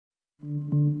Now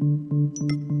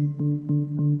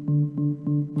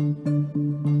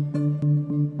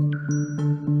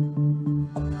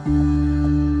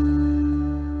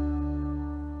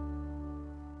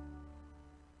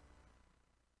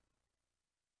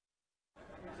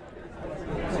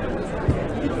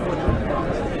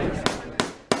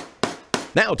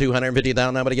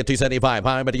 250,000. Now, but to get 275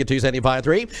 high, but to get 275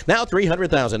 3. Now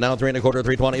 300,000. Now 3 and a quarter,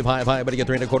 325 high, but to get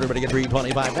 3 and a quarter, but to get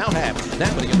 325. Now half.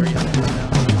 Now but to get 300.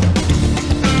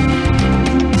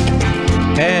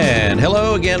 And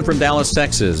hello again from Dallas,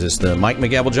 Texas. It's the Mike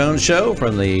McGavel Jones Show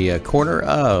from the corner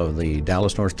of the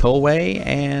Dallas North Tollway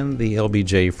and the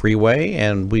LBJ Freeway.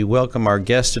 And we welcome our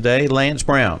guest today, Lance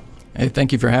Brown. Hey,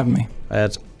 thank you for having me.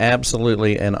 It's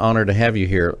absolutely an honor to have you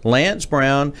here. Lance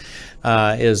Brown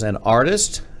is an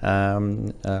artist.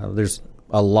 There's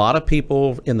a lot of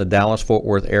people in the Dallas-Fort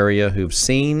Worth area who've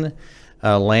seen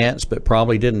Lance but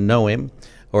probably didn't know him,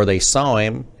 or they saw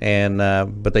him,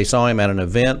 but they saw him at an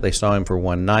event. They saw him for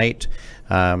one night.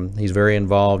 He's very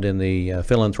involved in the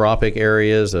philanthropic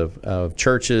areas of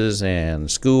churches and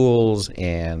schools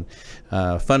and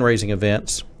fundraising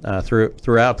events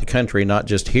throughout the country, not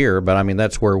just here, but I mean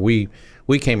that's where we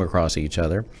came across each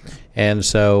other. And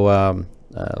so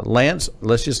Lance,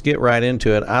 let's just get right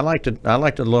into it. I like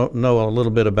to know a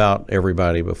little bit about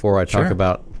everybody before I talk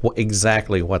about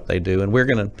exactly what they do, and we're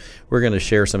gonna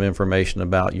share some information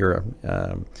about your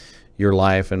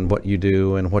life and what you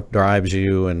do and what drives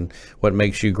you and what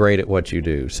makes you great at what you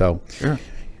do. So,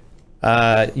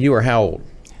 you are how old?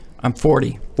 I'm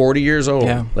 40. 40 years old.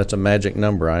 Yeah. That's a magic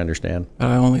number, I understand.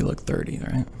 But I only look 30,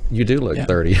 right? You do look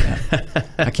 30. Yeah.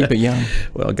 I keep it young.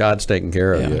 Well, God's taking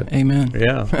care of you. Amen.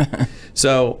 Yeah.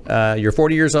 So you're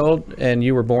 40 years old, and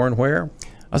you were born where?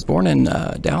 I was born in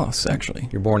Dallas, actually.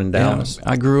 You're born in Dallas? Yeah.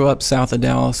 I grew up south of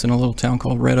Dallas in a little town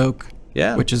called Red Oak,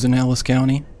 which is in Ellis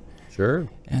County. Sure.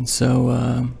 And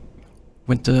so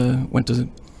went to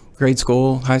grade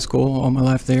school, high school, all my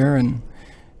life there, and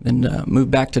then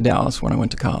moved back to Dallas when I went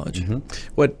to college. Mm-hmm.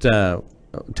 What?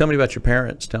 Tell me about your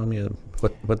parents. Tell me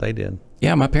what they did.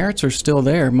 Yeah, my parents are still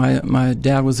there. My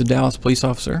dad was a Dallas police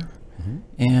officer,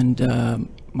 and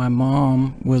my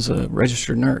mom was a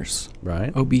registered nurse,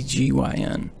 right?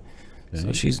 OBGYN. Okay.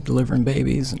 So she's delivering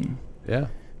babies and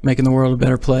making the world a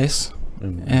better place.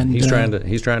 And he's trying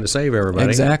to save everybody.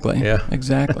 Exactly. Yeah.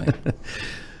 Exactly.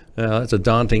 That's a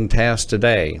daunting task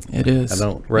today. It is. I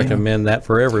don't recommend that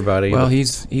for everybody. Well,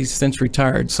 he's since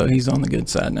retired, so he's on the good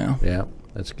side now. Yeah,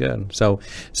 that's good. So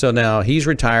now he's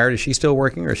retired. Is she still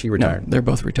working, or is she retired? No, they're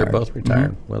both retired. They're both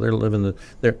retired. Well, they're living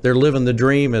the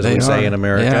dream, as we say in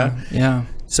America. Yeah.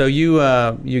 So you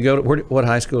go to what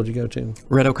high school did you go to?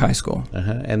 Red Oak High School.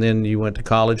 And then you went to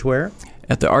college where?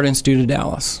 At the Art Institute of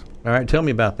Dallas. All right, tell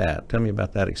me about that. Tell me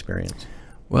about that experience.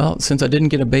 Well, since I didn't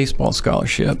get a baseball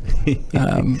scholarship,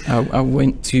 I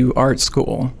went to art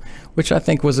school, which I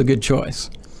think was a good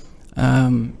choice.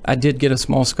 I did get a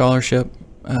small scholarship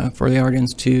for the Art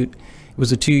Institute. It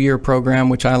was a 2-year program,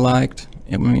 which I liked.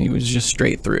 I mean, it was just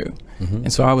straight through.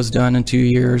 And so I was done in 2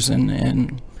 years,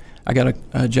 and I got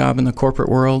a job in the corporate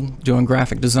world doing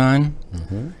graphic design.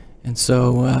 And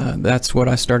so that's what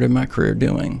I started my career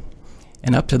doing.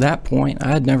 And up to that point, I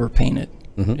had never painted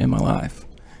in my life.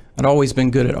 I'd always been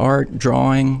good at art,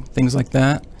 drawing, things like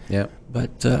that.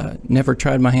 But never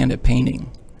tried my hand at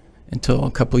painting until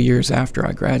a couple of years after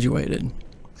I graduated.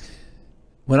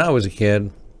 When I was a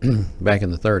kid, back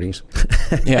in the 30s.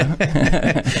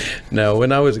 No,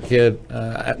 when I was a kid,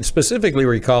 I specifically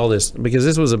recall this because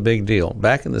this was a big deal.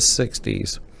 Back in the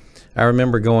 60s, I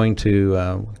remember going to,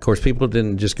 of course, people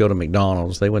didn't just go to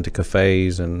McDonald's. They went to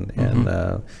cafes and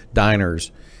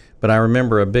diners. But I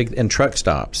remember and truck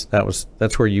stops.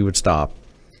 That's where you would stop.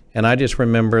 And I just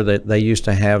remember that they used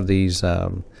to have these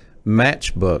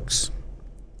matchbooks.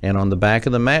 And on the back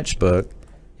of the matchbook,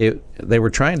 they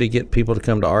were trying to get people to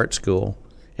come to art school.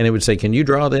 And it would say, "Can you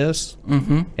draw this?"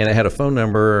 And it had a phone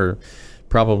number, or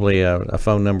probably a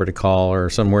phone number to call or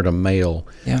somewhere to mail.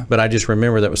 But I just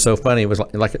remember that was so funny. It was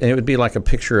like it would be like a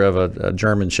picture of a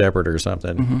German Shepherd or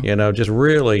something. You know, just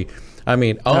really. I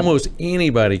mean, almost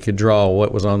anybody could draw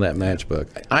what was on that matchbook.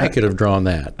 I could have drawn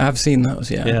that. I've seen those,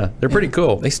 Yeah, they're pretty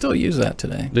cool. They still use that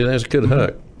today. Dude, that's a good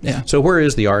hook. Yeah. So where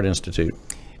is the Art Institute?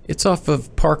 It's off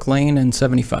of Park Lane and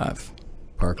 75.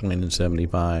 Park Lane and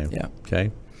 75. Yeah. Okay.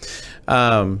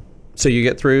 So you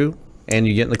get through, and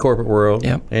you get in the corporate world,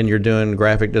 and you're doing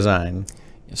graphic design.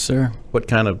 Yes, sir. What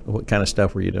kind of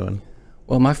stuff were you doing?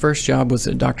 Well, my first job was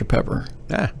at Dr. Pepper.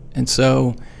 And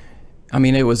so, I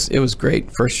mean, it was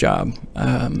great first job.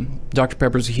 Dr.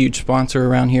 Pepper's a huge sponsor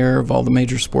around here of all the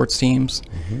major sports teams.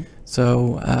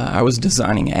 So I was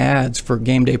designing ads for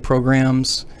game day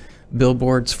programs,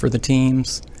 billboards for the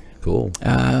teams. Cool.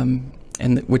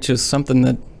 And which is something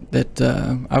that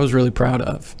I was really proud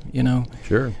of. You know,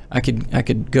 Sure. I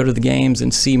could go to the games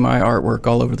and see my artwork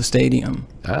all over the stadium,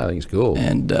 I think it's cool.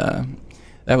 and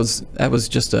that was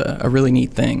just a really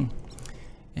neat thing.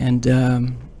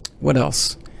 And what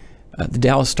else? The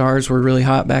Dallas Stars were really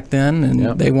hot back then, and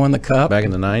Yep. they won the cup Back in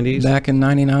the 90s? back in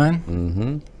 '99.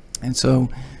 Mm-hmm. And so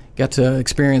got to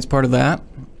experience part of that.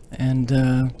 And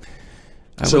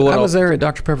So I was there at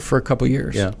Dr. Pepper for a couple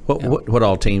years. Yeah. What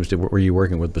all teams were you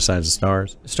working with besides the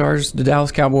Stars? Stars, the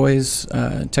Dallas Cowboys,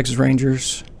 Texas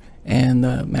Rangers, and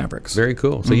the Mavericks. Very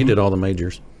cool. So you did all the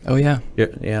majors. Oh, yeah.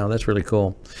 Yeah, that's really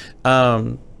cool.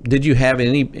 Did you have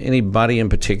anybody in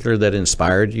particular that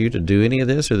inspired you to do any of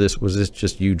this, or was this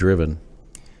just you driven?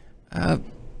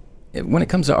 When it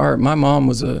comes to art, my mom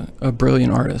was a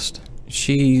brilliant artist.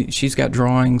 She's got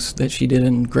drawings that she did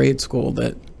in grade school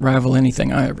that rival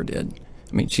anything I ever did.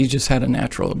 I mean, she just had a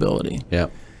natural ability. Yeah.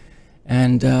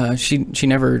 And she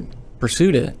never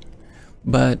pursued it,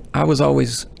 but I was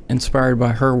always inspired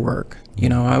by her work. You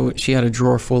know, she had a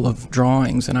drawer full of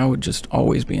drawings, and I would just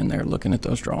always be in there looking at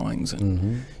those drawings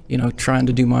and, you know, trying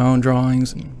to do my own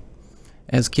drawings. And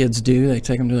as kids do, they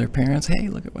take them to their parents. Hey,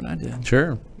 look at what I did.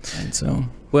 Sure. And so,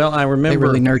 well, I remember, they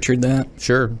really nurtured that.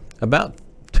 Sure. About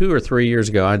 2 or 3 years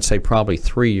ago, I'd say probably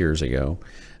 3 years ago,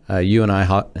 you and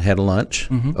I had lunch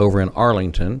over in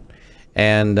Arlington,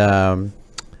 and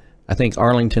I think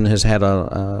Arlington has had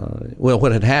well,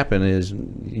 what had happened is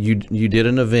you did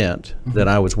an event that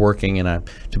I was working, and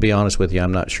to be honest with you,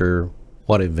 I'm not sure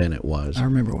what event it was. I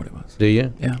remember what it was. Do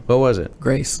you? Yeah. What was it?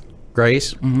 Grace.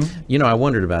 Grace? You know, I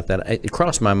wondered about that. It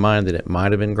crossed my mind that it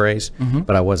might have been Grace,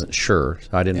 but I wasn't sure,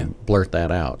 so I didn't blurt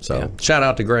that out. So shout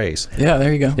out to Grace. Yeah,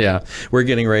 there you go. Yeah, we're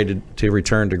getting ready to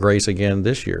return to Grace again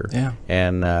this year. Yeah.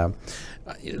 And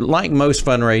like most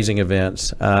fundraising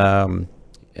events,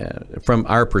 from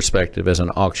our perspective as an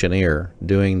auctioneer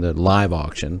doing the live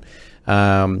auction,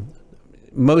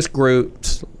 most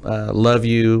groups love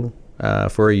you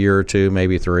for a year or two,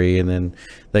 maybe 3, and then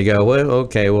they go, well,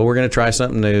 okay, well, we're going to try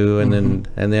something new, and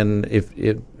then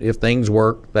if things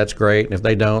work, that's great, and if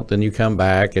they don't, then you come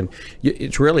back, and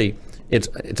it's really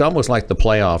it's almost like the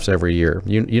playoffs every year.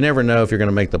 You never know if you're going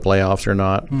to make the playoffs or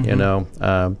not. You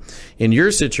know, in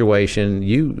your situation,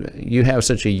 you have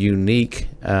such a unique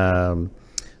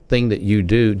thing that you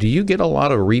do. Do you get a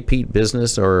lot of repeat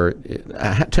business, or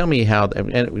tell me how?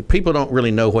 And people don't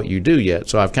really know what you do yet,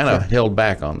 so I've kind of held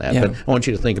back on that. But I want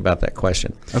you to think about that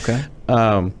question. Okay.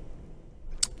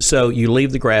 So you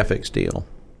leave the graphics deal,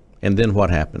 and then what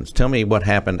happens? Tell me what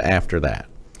happened after that.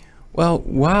 Well,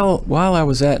 while I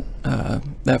was at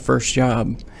that first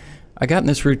job, I got in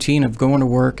this routine of going to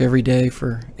work every day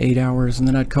for 8 hours, and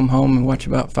then I'd come home and watch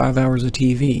about 5 hours of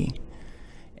TV.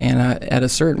 And at a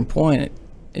certain point,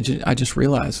 I just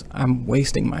realized I'm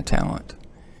wasting my talent.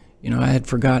 You know, I had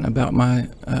forgotten about my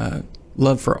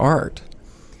love for art.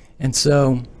 And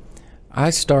so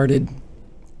I started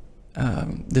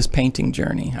this painting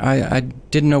journey. I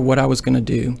didn't know what I was going to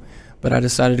do, but I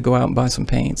decided to go out and buy some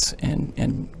paints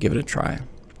and give it a try.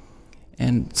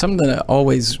 And something that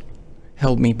always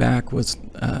held me back was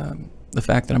the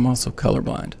fact that I'm also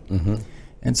colorblind.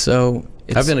 And so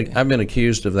I've been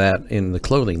accused of that in the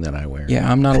clothing that I wear. Yeah,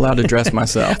 I'm not allowed to dress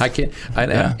myself. I can't,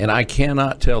 and I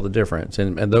cannot tell the difference.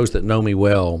 And those that know me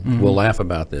well will laugh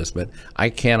about this, but I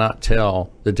cannot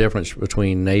tell the difference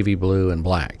between navy blue and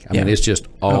black. I mean, it's just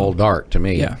all dark to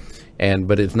me. Yeah.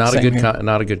 But it's not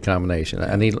not a good combination.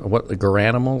 I need the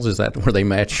Garanimals. Is that where they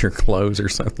match your clothes or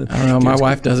something? I don't know. My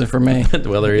wife does it for me.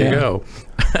 Well, there you go.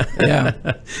 Yeah.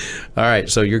 All right.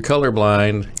 So you're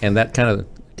colorblind, and that kind of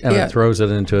throws it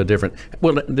into a different.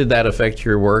 Well, did that affect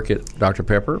your work at Dr.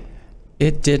 Pepper?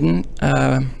 It didn't.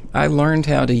 I learned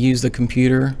how to use the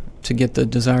computer to get the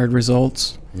desired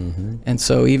results. And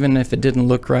so even if it didn't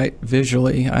look right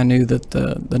visually, I knew that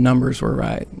the numbers were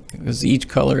right, because each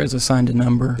color is assigned a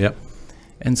number. Yep.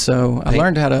 And so I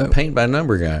learned how to paint by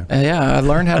number guy. I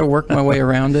learned how to work my way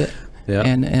around it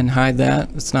and hide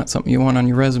that. It's not something you want on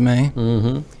your resume.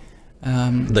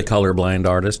 The colorblind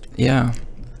artist. Yeah.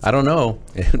 I don't know.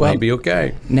 It might be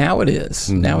okay. Now it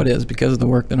is. Now it is, because of the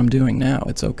work that I'm doing now.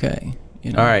 It's okay.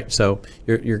 You know? All right. So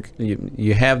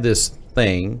you have this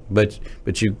thing, but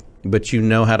you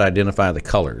know how to identify the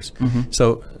colors.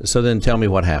 So then tell me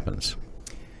what happens.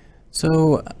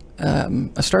 So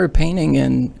I started painting,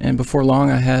 and before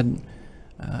long I had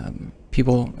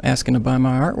people asking to buy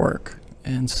my artwork,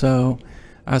 and so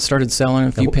I started selling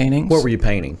a few paintings. What were you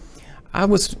painting?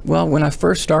 When I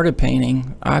first started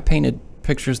painting, I painted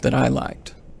pictures that I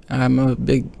liked. I'm a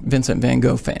big Vincent van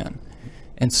Gogh fan,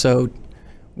 and so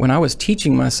when I was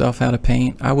teaching myself how to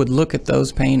paint, I would look at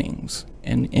those paintings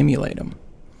and emulate them.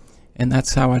 And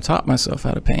that's how I taught myself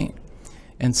how to paint.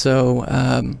 And so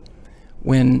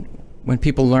when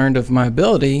people learned of my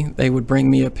ability, they would bring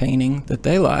me a painting that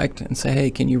they liked and say,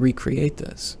 hey, can you recreate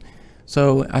this?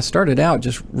 So I started out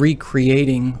just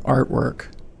recreating artwork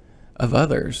of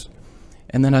others.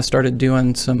 And then I started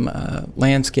doing some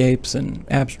landscapes and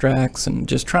abstracts and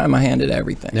just trying my hand at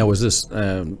everything. Now, was this,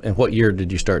 and what year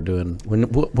did you start doing,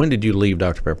 when did you leave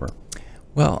Dr. Pepper?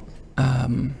 Well,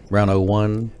 around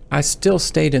 01? I still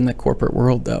stayed in the corporate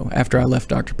world, though, after I left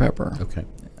Dr. Pepper. Okay.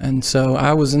 And so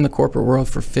I was in the corporate world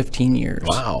for 15 years.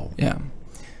 Wow. Yeah.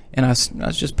 And I was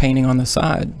just painting on the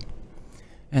side.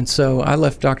 And so I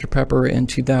left Dr. Pepper in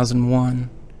 2001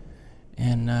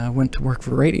 and went to work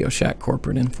for Radio Shack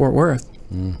Corporate in Fort Worth.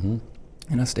 Mm-hmm.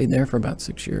 And I stayed there for about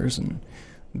 6 years and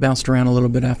bounced around a little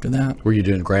bit after that. Were you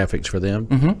doing graphics for them?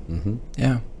 Mm-hmm. Mm-hmm.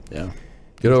 Yeah. Yeah.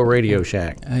 Good old Radio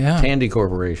Shack. Yeah. Tandy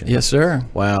Corporation. Yes, sir.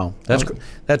 Wow.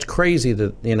 That's crazy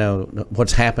that, you know,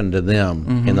 what's happened to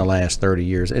them in the last 30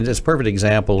 years. And it's a perfect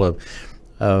example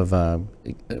of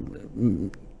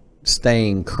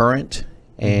staying current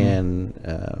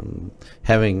and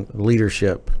having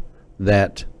leadership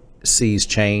that sees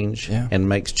change and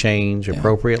makes change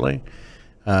appropriately.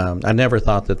 I never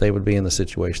thought that they would be in the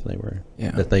situation they were,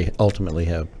 that they ultimately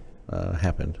have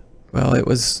happened. Well, it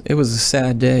was a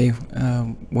sad day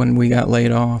when we got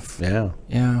laid off. Yeah.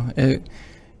 Yeah.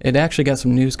 It actually got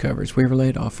some news coverage. We were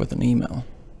laid off with an email.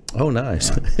 Oh, nice.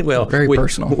 Yeah. Well, very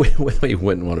personal. We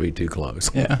wouldn't want to be too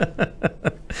close. Yeah.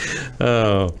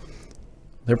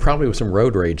 There probably was some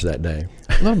road rage that day.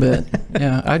 A little bit.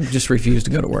 Yeah. I just refused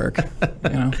to go to work. You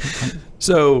know.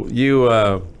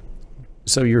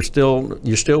 So you're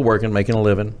still working, making a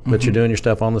living, but you're doing your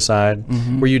stuff on the side.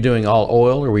 Were you doing all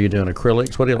oil, or were you doing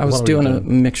acrylics? I was doing a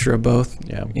mixture of both.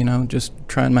 Yeah. You know, just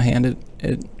trying my hand at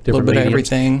a little bit mediums. of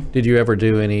everything. Did you ever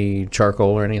do any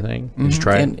charcoal or anything? Did you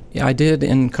try it? And I did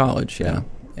in college. Yeah.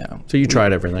 Yeah. So you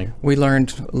tried everything. We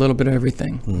learned a little bit of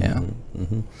everything. Yeah.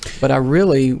 But I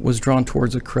really was drawn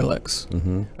towards acrylics.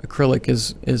 Acrylic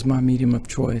is my medium of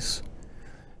choice,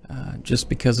 just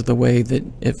because of the way that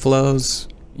it flows.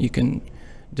 You can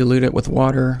dilute it with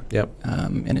water. Yep.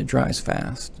 And it dries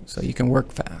fast, so you can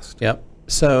work fast. Yep.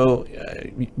 So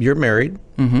you're married,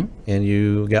 and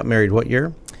you got married what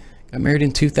year? Got married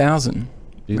in 2000.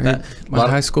 My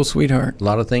high school sweetheart. A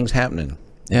lot of things happening.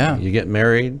 Yeah. You get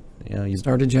married. You know, you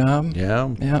start a job.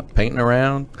 Yeah. Yeah. Painting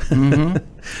around.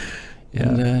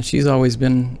 And she's always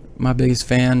been my biggest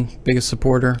fan, biggest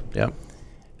supporter. Yep.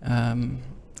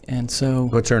 And so.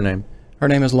 What's her name? Her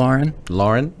name is Lauren.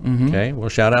 Lauren. Okay. Well,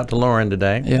 shout out to Lauren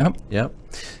today. Yep. Yep.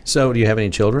 So, do you have any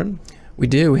children? We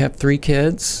do. We have 3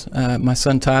 kids. My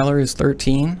son Tyler is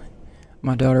 13.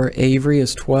 My daughter Avery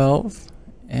is 12.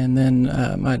 And then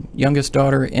my youngest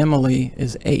daughter Emily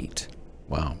is 8.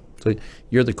 Wow. So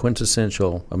you're the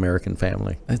quintessential American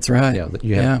family. That's right. Yeah.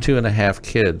 You have 2.5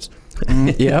 kids.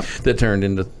 Yep. That turned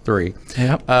into 3.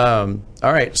 Yep. All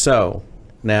right. So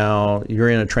now you're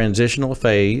in a transitional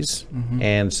phase.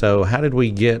 And so how did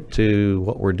we get to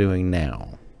what we're doing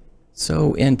now?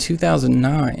 So in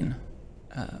 2009,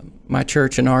 my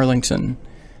church in Arlington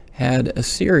had a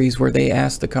series where they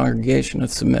asked the congregation to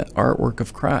submit artwork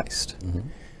of Christ.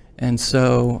 And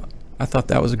so I thought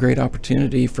that was a great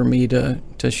opportunity for me to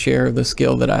share the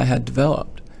skill that I had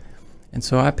developed. And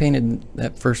so I painted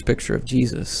that first picture of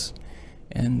Jesus,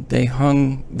 and they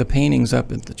hung the paintings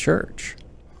up at the church.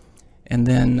 And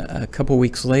then a couple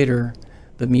weeks later,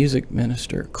 the music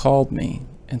minister called me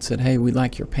and said, hey, we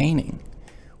like your painting.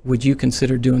 Would you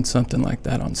consider doing something like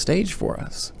that on stage for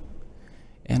us?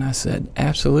 And I said,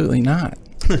 absolutely not.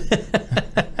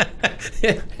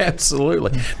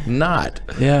 Absolutely not.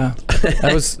 Yeah,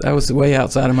 that was way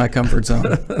outside of my comfort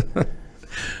zone.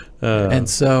 And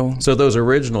so those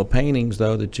original paintings,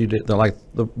 though, that you did, like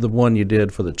the one you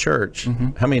did for the church,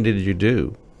 how many did you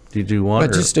do? Did you do one? I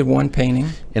just did one painting.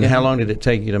 And how long did it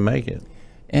take you to make it?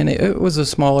 And it was a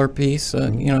smaller piece,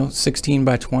 16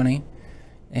 by 20.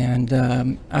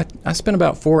 And I spent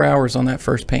about 4 hours on that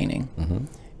first painting.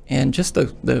 And just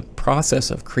the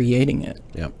process of creating it,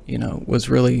 was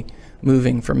really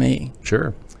moving for me.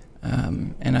 Sure.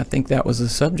 And I think that was the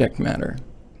subject matter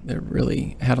that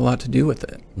really had a lot to do with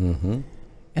it.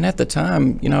 And at the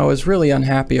time, I was really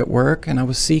unhappy at work, and I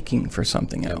was seeking for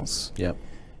something else. Yep.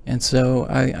 And so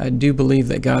I do believe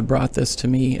that God brought this to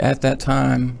me at that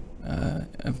time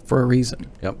for a reason.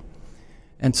 Yep.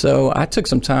 And so I took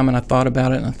some time and I thought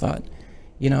about it, and I thought,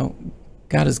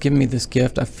 God has given me this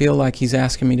gift. I feel like he's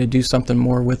asking me to do something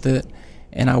more with it,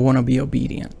 and I want to be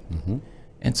obedient.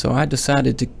 And so I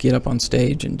decided to get up on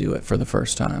stage and do it for the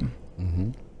first time.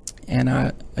 And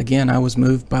I was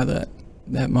moved by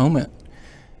that moment.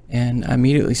 And I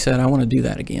immediately said, I want to do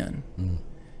that again.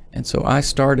 And so I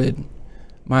started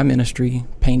my ministry,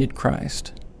 Painted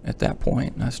Christ, at that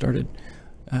point. And I started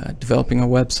developing a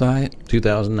website.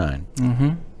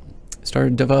 2009.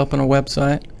 Started developing a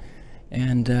website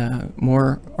and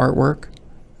more artwork.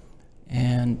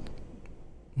 And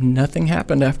nothing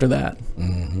happened after that.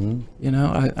 You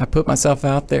know, I put myself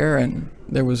out there and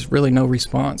there was really no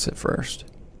response at first.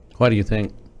 Why do you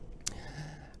think?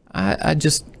 I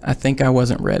think I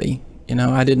wasn't ready. You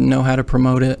know, I didn't know how to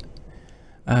promote it.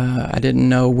 I didn't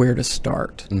know where to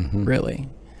start, really.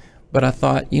 But I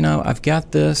thought, you know, I've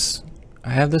got this. I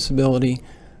have this ability.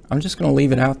 I'm just going to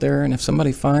leave it out there, and if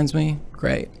somebody finds me,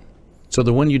 great. So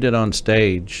the one you did on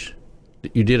stage,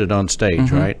 you did it on stage,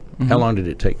 right? How long did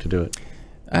it take to do it?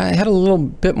 I had a little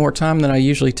bit more time than I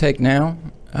usually take now.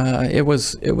 It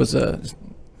was a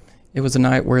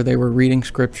night where they were reading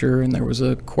scripture, and there was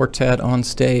a quartet on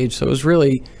stage, so it was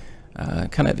really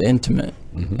kind of intimate.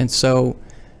 And so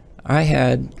I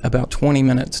had about 20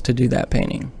 minutes to do that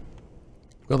painting.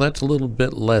 Well, that's a little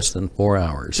bit less than 4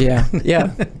 hours. Yeah,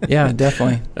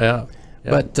 definitely. Yeah.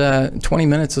 But 20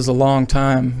 minutes is a long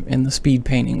time in the speed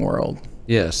painting world.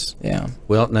 Yes. Yeah.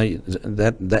 Well, now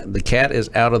that the cat is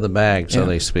out of the bag, so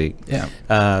they speak.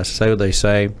 Yeah. So they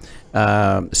say,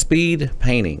 speed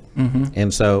painting,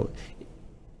 and so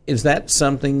is that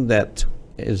something that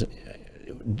is?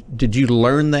 Did you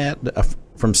learn that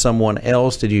from someone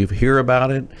else? Did you hear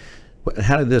about it?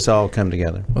 How did this all come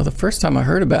together? Well, the first time I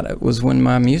heard about it was when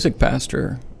my music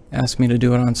pastor asked me to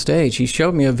do it on stage. He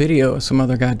showed me a video of some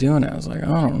other guy doing it. I was like,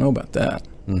 I don't know about that.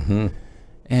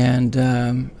 And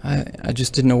I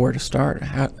just didn't know where to start.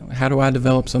 How do I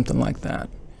develop something like that?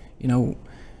 You know,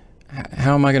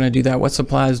 how am I going to do that? What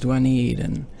supplies do I need?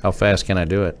 And how fast can I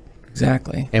do it?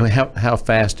 Exactly. And how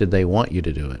fast did they want you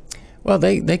to do it? Well,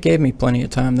 they gave me plenty of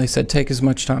time. They said, take as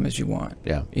much time as you want.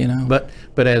 Yeah. You know.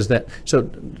 But as that, so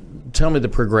tell me the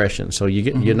progression. So you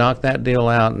get you knock that deal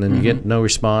out, and then you get no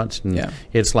response, and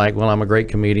it's like, well, I'm a great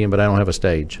comedian, but I don't have a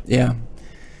stage. Yeah.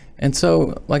 And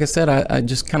so, like I said, I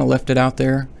just kind of left it out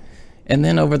there. And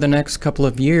then over the next couple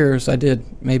of years, I did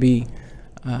maybe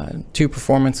 2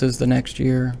 performances the next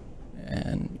year.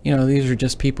 And, you know, these are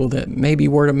just people that maybe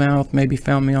word of mouth, maybe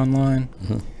found me online.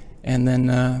 And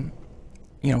then,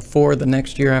 you know, 4 the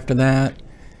next year after that,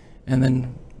 and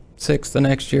then 6 the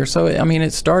next year. So, I mean,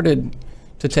 it started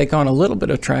to take on a little bit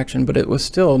of traction, but it was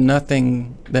still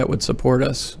nothing that would support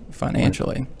us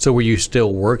financially. So were you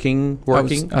still working? I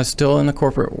was still in the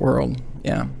corporate world,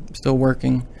 yeah. Still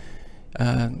working,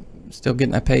 still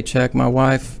getting a paycheck. My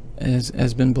wife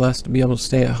has been blessed to be able to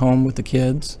stay at home with the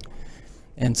kids.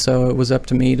 And so it was up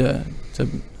to me to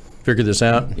figure this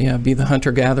out. Yeah, be the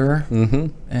hunter-gatherer.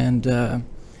 And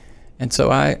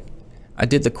so I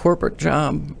did the corporate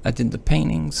job, I did the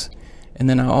paintings, and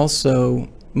then I also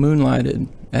moonlighted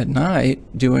at night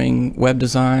doing web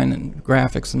design and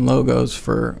graphics and logos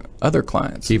for other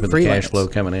clients. Keeping the cash flow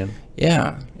coming in.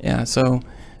 Yeah. So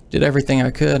did everything I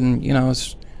could, and, you know, I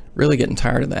was really getting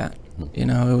tired of that. You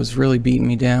know, it was really beating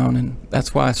me down, and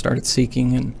that's why I started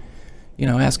seeking and, you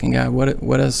know, asking God,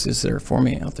 what else is there for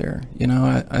me out there? You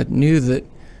know, I knew that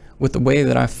with the way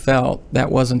that I felt,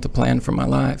 that wasn't the plan for my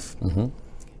life.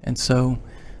 And so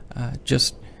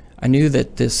I knew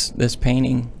that this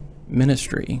painting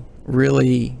ministry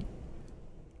really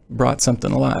brought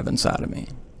something alive inside of me.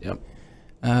 Yep.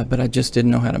 But I just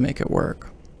didn't know how to make it work.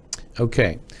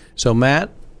 Okay. So,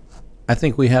 Matt, I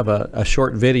think we have a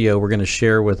short video we're going to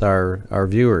share with our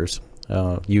viewers,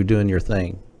 you doing your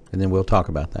thing, and then we'll talk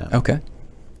about that. Okay.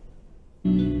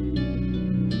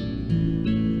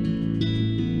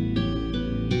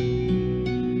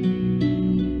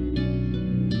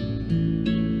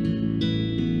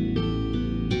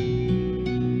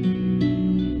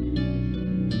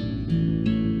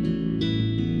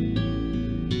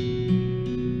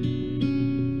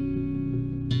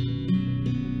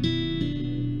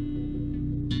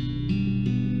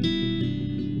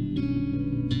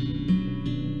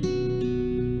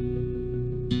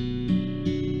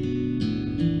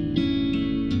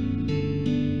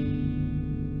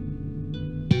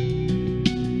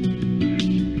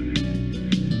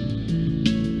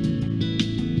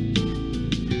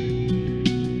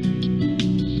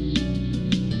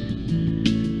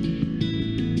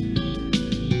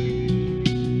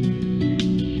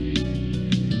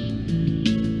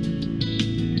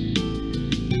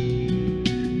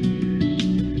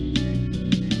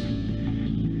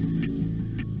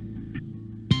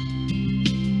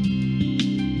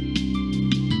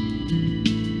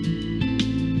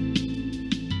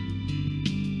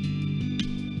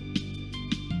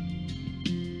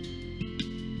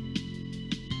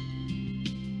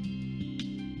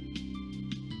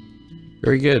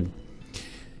 Very good.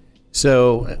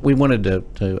 So we wanted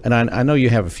to and I know you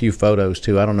have a few photos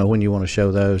too. I don't know when you want to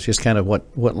show those, just kind of what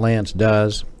Lance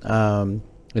does. And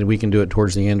we can do it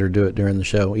towards the end or do it during the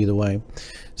show, either way.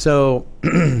 So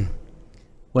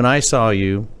when I saw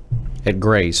you at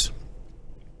Grace,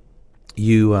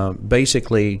 you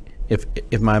basically,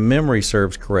 if my memory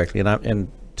serves correctly,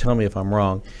 and tell me if I'm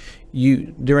wrong,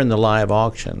 you during the live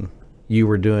auction, you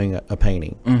were doing a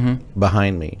painting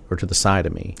behind me or to the side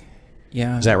of me.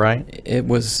 Yeah. Is that right? It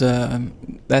was,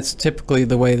 that's typically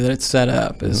the way that it's set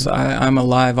up, is I'm a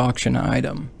live auction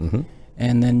item.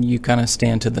 And then you kind of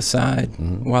stand to the side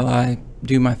while I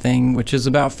do my thing, which is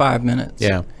about 5 minutes.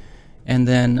 Yeah. And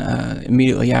then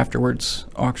immediately afterwards,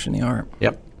 auction the art.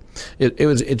 Yep.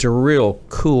 It's a real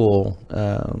cool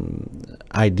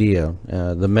idea.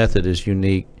 The method is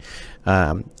unique.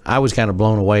 I was kind of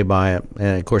blown away by it,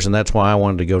 and of course, and that's why I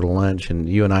wanted to go to lunch. And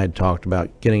you and I had talked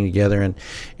about getting together,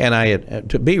 and I had,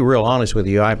 to be real honest with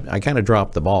you, I kind of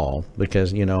dropped the ball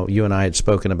because you and I had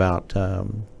spoken about.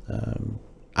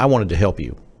 I wanted to help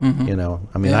you. I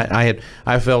mean,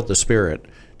 I felt the spirit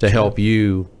to help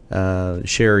you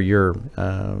share your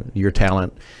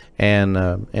talent. And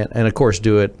of course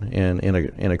do it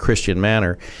in a Christian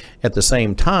manner. At the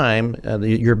same time,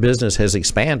 your business has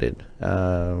expanded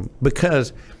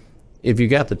because if you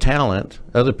got the talent,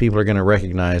 other people are going to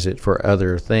recognize it for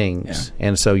other things. Yeah.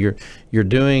 And so you're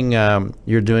doing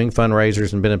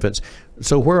fundraisers and benefits.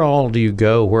 So where all do you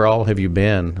go? Where all have you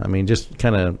been? I mean, just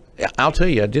kind of. I'll tell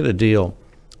you, I did a deal.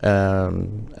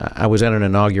 I was at an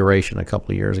inauguration a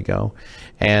couple of years ago,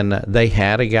 and they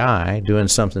had a guy doing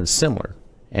something similar.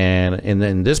 And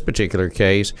in this particular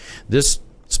case, this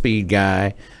speed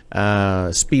guy,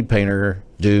 speed painter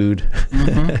dude,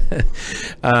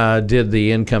 did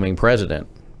the incoming president,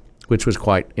 which was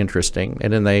quite interesting.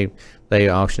 And then they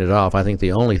auctioned it off. I think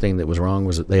the only thing that was wrong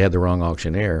was that they had the wrong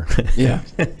auctioneer. Yeah,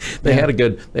 they had a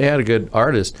good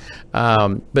artist.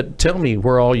 But tell me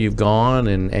where all you've gone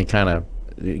and kind of.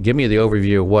 Give me the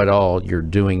overview of what all you're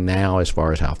doing now as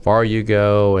far as how far you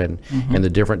go and the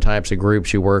different types of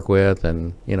groups you work with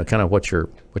and kind of what your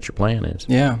plan is.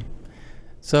 Yeah.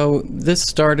 So this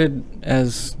started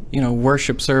as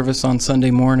worship service on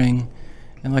Sunday morning,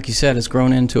 and like you said, it's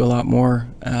grown into a lot more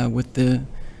with the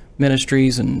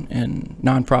ministries and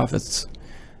nonprofits.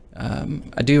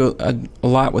 I do a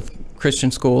lot with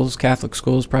Christian schools, Catholic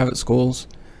schools, private schools.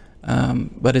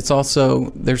 But it's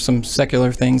also, there's some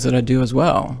secular things that I do as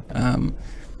well.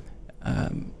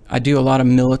 I do a lot of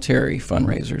military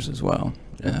fundraisers as well,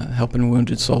 helping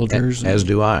wounded soldiers. As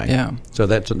do I. Yeah. So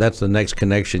that's the next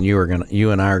connection you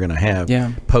and I are gonna have.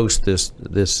 Yeah. Post this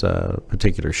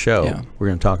particular show. Yeah. We're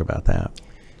gonna talk about that.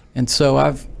 And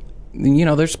so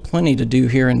there's plenty to do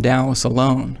here in Dallas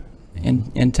alone,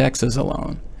 in Texas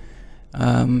alone,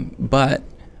 but.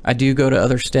 I do go to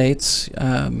other states.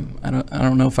 I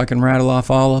don't know if I can rattle off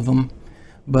all of them,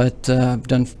 but I've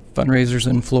done fundraisers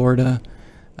in Florida,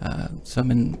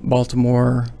 some in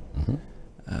Baltimore,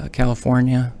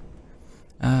 California.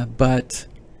 But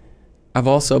I've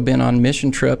also been on mission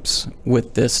trips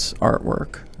with this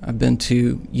artwork. I've been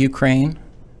to Ukraine,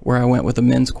 where I went with a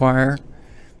men's choir,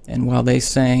 and while they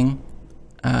sang,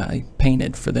 I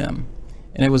painted for them,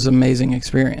 and it was an amazing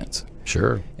experience.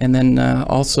 Sure. And then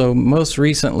also most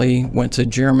recently went to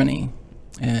Germany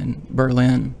and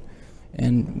Berlin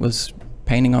and was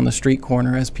painting on the street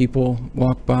corner as people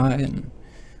walked by, and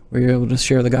we were able to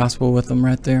share the gospel with them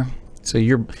right there. So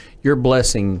you're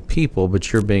blessing people,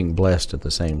 but you're being blessed at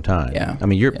the same time. Yeah. I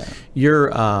mean,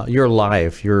 your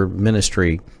life, your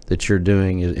ministry that you're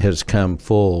doing has come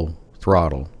full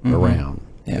throttle around.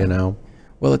 Yeah.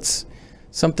 Well, it's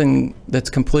something that's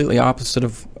completely opposite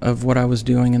of what I was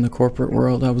doing in the corporate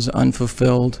world. I was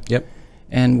unfulfilled. Yep.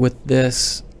 And with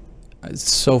this,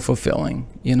 it's so fulfilling.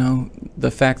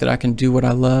 The fact that I can do what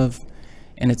I love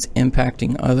and it's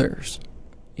impacting others.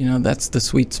 That's the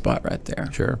sweet spot right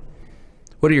there. Sure.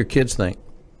 What do your kids think?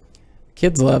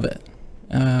 Kids love it.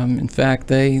 In fact,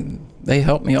 they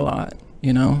help me a lot.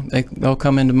 They'll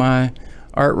come into my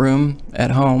art room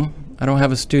at home. I don't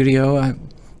have a studio. I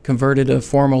converted a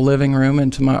formal living room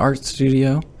into my art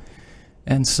studio,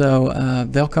 and so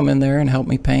they'll come in there and help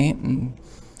me paint and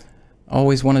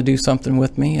always want to do something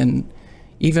with me. And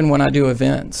even when I do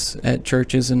events at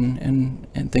churches and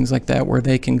things like that where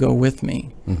they can go with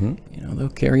me, they'll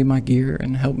carry my gear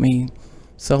and help me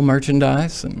sell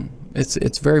merchandise, and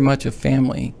it's very much a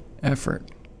family effort.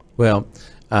 Well,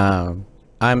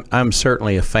 I'm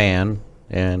certainly a fan.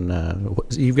 And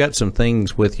you've got some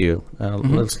things with you.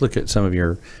 Let's look at some of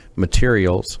your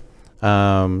materials.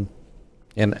 And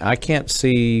I can't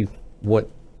see what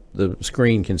the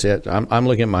screen can see it. I'm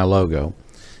looking at my logo.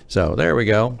 So there we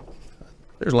go.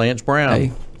 There's Lance Brown.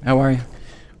 Hey, how are you?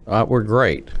 We're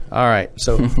great. All right.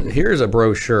 So here's a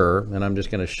brochure, and I'm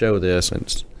just going to show this.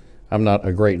 I'm not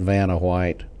a great fan of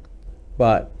white,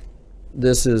 but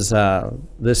this is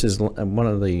one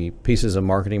of the pieces of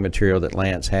marketing material that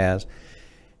Lance has.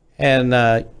 And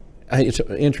it's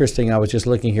interesting. I was just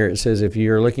looking here. It says, if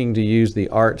you're looking to use the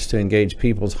arts to engage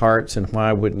people's hearts, and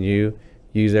why wouldn't you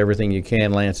use everything you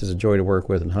can? Lance is a joy to work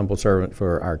with and humble servant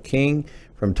for our King,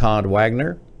 from Todd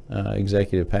Wagner,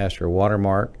 executive pastor of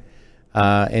Watermark.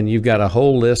 And you've got a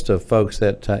whole list of folks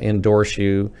that endorse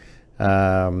you.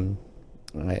 You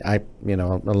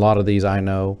know, a lot of these I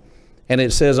know. And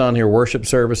it says on here, worship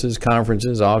services,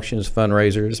 conferences, auctions,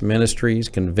 fundraisers, ministries,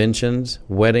 conventions,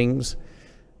 weddings,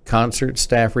 concerts,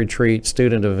 staff retreats,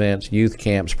 student events, youth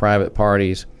camps, private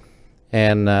parties.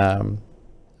 And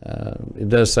it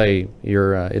does say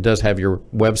it does have your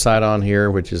website on here,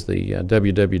 which is the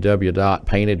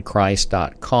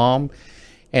www.paintedchrist.com.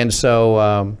 And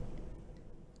so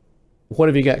what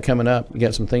have you got coming up? You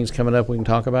got some things coming up we can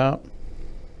talk about?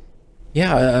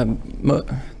 Yeah,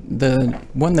 the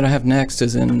one that I have next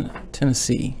is in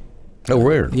Tennessee. Oh,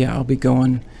 weird. Yeah, I'll be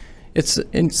going. It's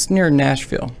near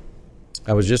Nashville.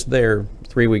 I was just there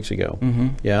 3 weeks ago. Mm-hmm.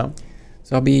 Yeah.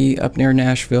 So I'll be up near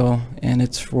Nashville, and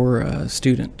it's for a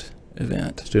student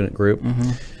event. Student group.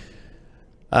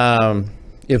 Mm-hmm.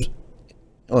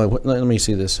 Let me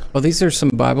see this. Well, these are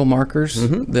some Bible markers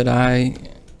that I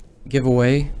give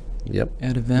away. Yep.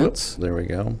 At events. Whoops, there we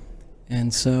go.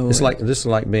 And so this is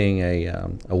like being a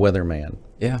weatherman.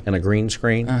 Yeah. And a green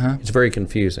screen. It's very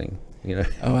confusing. You know.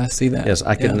 Oh, I see that. Yes,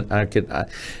 I could.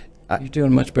 You're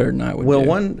doing much better than I would. Well,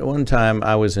 do. one time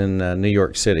I was in New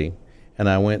York City, and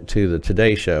I went to the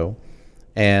Today Show,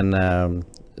 and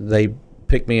they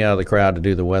picked me out of the crowd to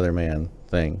do the weatherman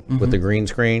thing with the green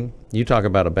screen. You talk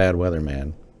about a bad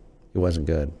weatherman. It wasn't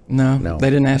good. No, they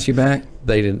didn't ask you back.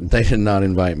 They did not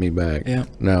invite me back. Yeah.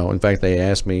 No, in fact, they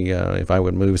asked me if I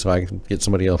would move so I could get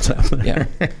somebody else out there.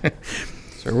 Yeah.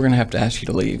 So we're gonna have to ask you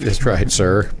to leave. That's right,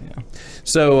 sir. Yeah.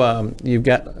 So you've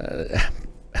got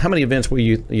how many events will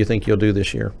you think you'll do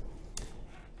this year?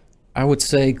 I would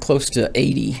say close to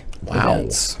 80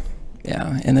 events.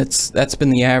 Yeah, and that's been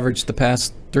the average the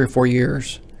past 3 or 4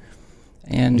 years.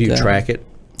 And do you track it?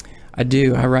 I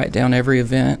do. I write down every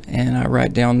event, and I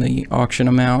write down the auction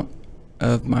amount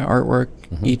of my artwork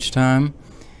each time.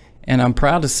 And I'm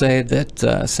proud to say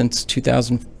that since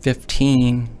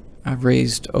 2015, I've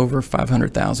raised over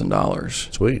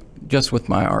 $500,000. Sweet. Just with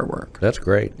my artwork. That's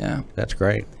great. Yeah. That's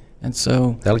great. And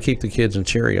so that'll keep the kids in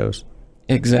Cheerios.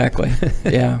 Exactly.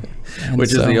 Yeah.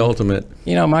 Which is the ultimate.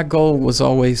 You know, my goal was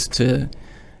always to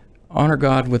honor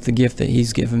God with the gift that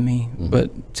He's given me,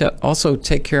 but to also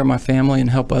take care of my family and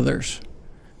help others.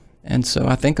 And so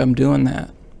I think I'm doing that.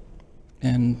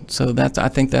 And so I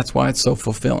think that's why it's so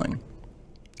fulfilling.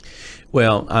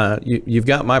 Well, you've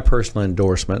got my personal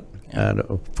endorsement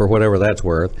for whatever that's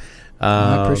worth.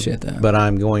 I appreciate that. But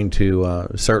I'm going to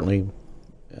certainly,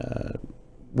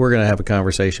 we're going to have a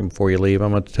conversation before you leave.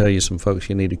 I'm going to tell you some folks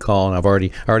you need to call, and I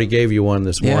already gave you one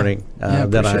this morning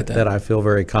that I feel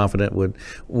very confident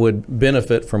would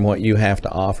benefit from what you have to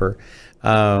offer.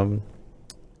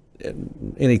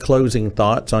 Any closing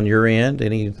thoughts on your end?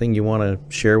 Anything you want to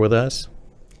share with us?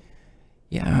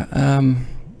 Yeah,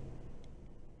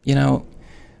 you know,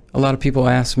 a lot of people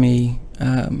ask me,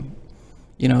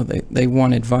 you know, they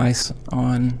want advice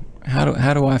on how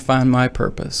do I find my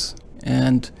purpose,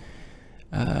 and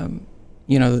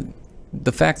you know,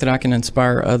 the fact that I can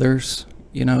inspire others,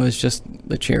 you know, is just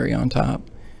the cherry on top.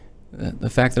 The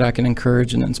fact that I can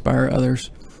encourage and inspire others.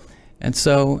 And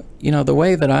so, you know, the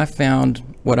way that I found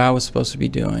what I was supposed to be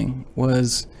doing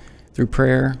was through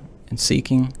prayer and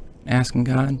seeking, asking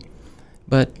God.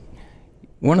 But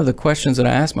one of the questions that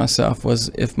I asked myself was,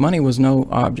 if money was no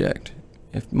object,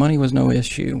 if money was no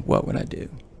issue, what would I do?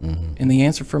 And the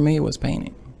answer for me was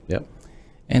painting. Yep.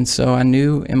 And so I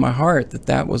knew in my heart that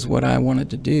that was what I wanted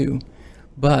to do,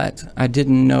 but I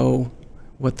didn't know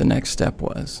what the next step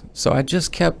was. So I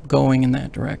just kept going in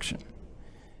that direction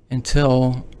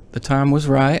until the time was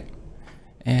right,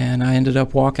 and I ended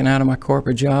up walking out of my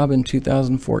corporate job in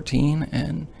 2014,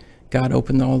 and God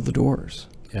opened all the doors.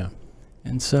 Yeah.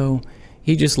 And so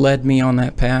He just led me on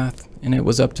that path, and it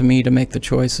was up to me to make the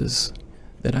choices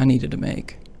that I needed to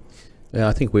make. Yeah,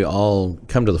 I think we all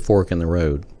come to the fork in the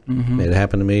road. It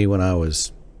happened to me when I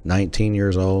was 19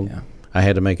 years old. Yeah. I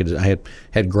had to make it. I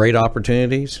had great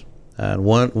opportunities.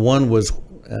 One was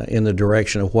in the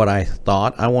direction of what I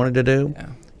thought I wanted to do,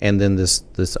 and then this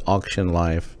auction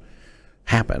life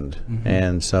happened,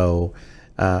 and so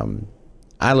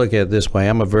I look at it this way.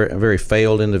 I'm a very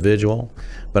failed individual,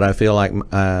 but I feel like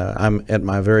I'm at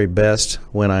my very best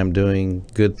when I'm doing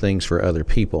good things for other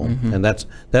people. And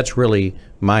that's really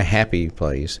my happy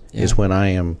place, is when I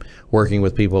am working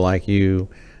with people like you,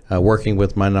 working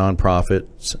with my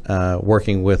nonprofits,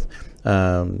 working with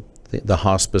the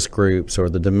hospice groups or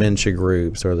the dementia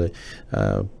groups or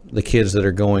the kids that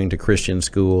are going to Christian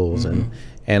schools and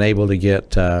able to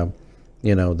get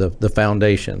the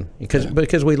foundation,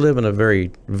 because we live in a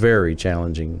very, very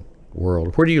challenging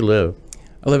world. Where do you live?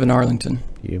 I live in Arlington.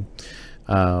 You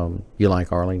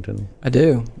like Arlington? I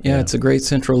do. Yeah, it's a great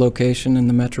central location in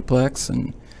the Metroplex,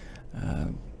 and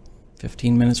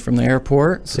 15 minutes from the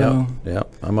airport. So yeah,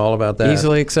 I'm all about that.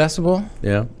 Easily accessible.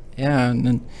 Yeah. Yeah,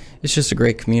 and it's just a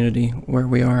great community where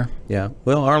we are. Yeah.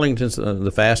 Well, Arlington's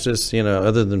the fastest,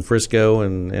 other than Frisco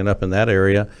and up in that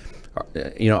area.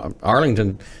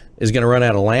 Arlington is going to run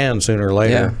out of land sooner or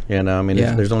later.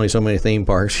 There's only so many theme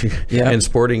parks and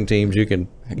sporting teams you can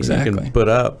put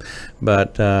up.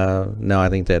 But no, I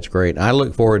think that's great. I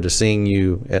look forward to seeing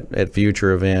you at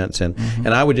future events. And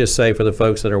I would just say, for the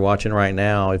folks that are watching right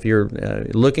now, if you're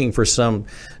looking for someone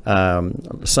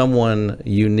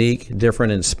unique,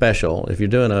 different, and special, if you're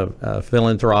doing a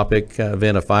philanthropic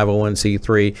event, a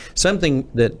 501c3, something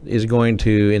that is going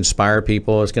to inspire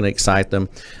people, it's going to excite them.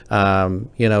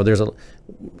 There's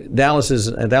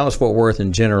Dallas-Fort Worth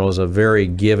in general is a very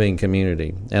giving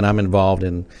community, and I'm involved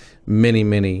in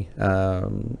many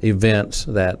events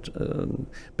that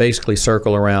basically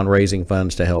circle around raising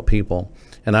funds to help people.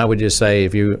 And I would just say,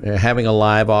 if you're having a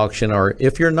live auction, or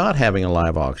if you're not having a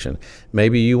live auction,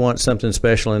 maybe you want something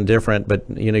special and different, but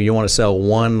you want to sell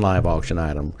one live auction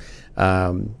item.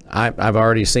 I've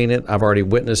already seen it. I've already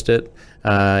witnessed it.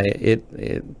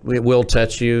 It will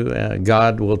touch you.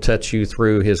 God will touch you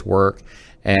through His work,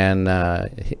 and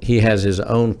He has His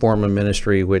own form of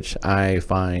ministry, which I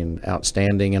find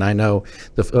outstanding. And I know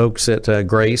the folks at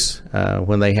Grace,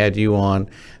 when they had you on,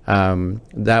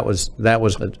 that was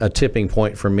a tipping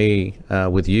point for me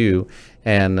with you.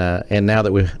 And now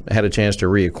that we've had a chance to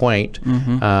reacquaint,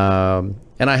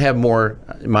 and I have more,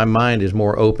 my mind is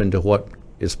more open to what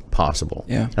is possible.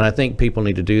 Yeah. And I think people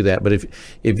need to do that. But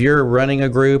if you're running a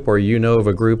group, or of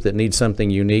a group that needs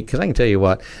something unique, because I can tell you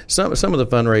what, some of the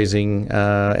fundraising,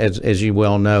 as you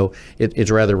well know, it's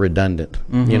rather redundant.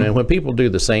 When people do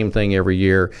the same thing every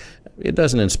year, it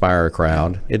doesn't inspire a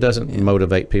crowd. It doesn't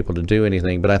motivate people to do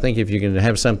anything. But I think if you can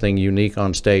have something unique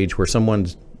on stage, where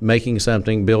someone's making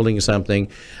something, building something,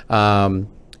 and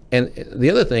the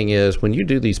other thing is, when you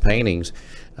do these paintings,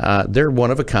 they're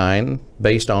one of a kind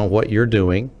based on what you're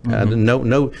doing.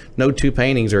 No two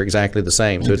paintings are exactly the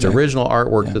same. So it's original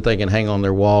artwork that they can hang on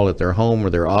their wall at their home or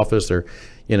their office, or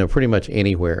pretty much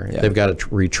anywhere. If they've got a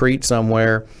retreat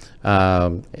somewhere.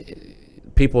 I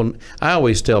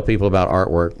always tell people about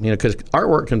artwork, because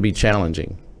artwork can be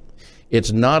challenging.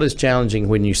 It's not as challenging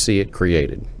when you see it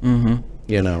created. Well,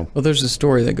 there's a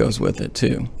story that goes with it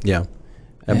too. Yeah,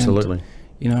 absolutely.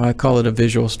 And, I call it a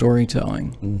visual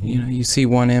storytelling. You see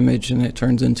one image and it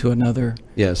turns into another.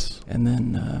 Yes. And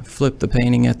then flip the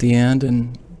painting at the end,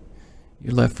 and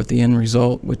you're left with the end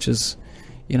result, which is,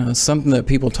 something that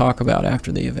people talk about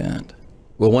after the event.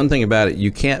 Well, one thing about it,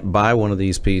 you can't buy one of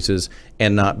these pieces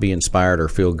and not be inspired or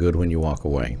feel good when you walk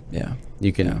away. Yeah.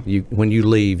 You can. When you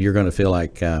leave, you're going to feel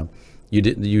like you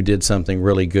did something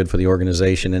really good for the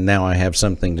organization, and now I have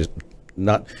something to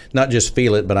not just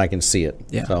feel it, but I can see it.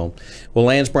 Yeah. So, well,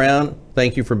 Lance Brown,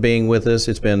 thank you for being with us.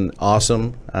 It's been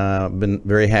awesome. Been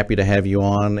very happy to have you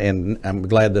on, and I'm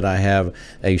glad that I have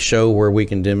a show where we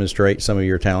can demonstrate some of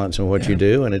your talents and what you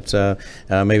do. And it's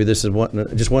maybe this is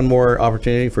just one more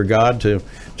opportunity for God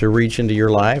to reach into your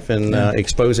life and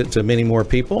expose it to many more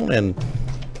people. And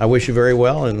I wish you very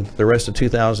well in the rest of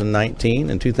 2019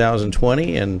 and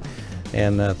 2020.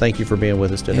 And thank you for being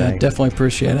with us today. Yeah, definitely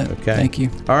appreciate it. Okay. Thank you.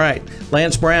 All right.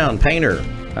 Lance Brown, painter,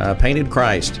 Painted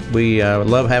Christ. We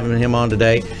love having him on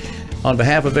today. On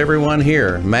behalf of everyone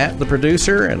here, Matt, the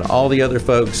producer, and all the other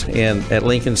folks at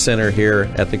Lincoln Center here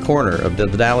at the corner of the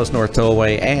Dallas North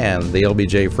Tollway and the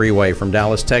LBJ Freeway from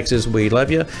Dallas, Texas, we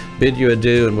love you, bid you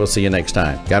adieu, and we'll see you next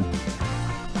time. God.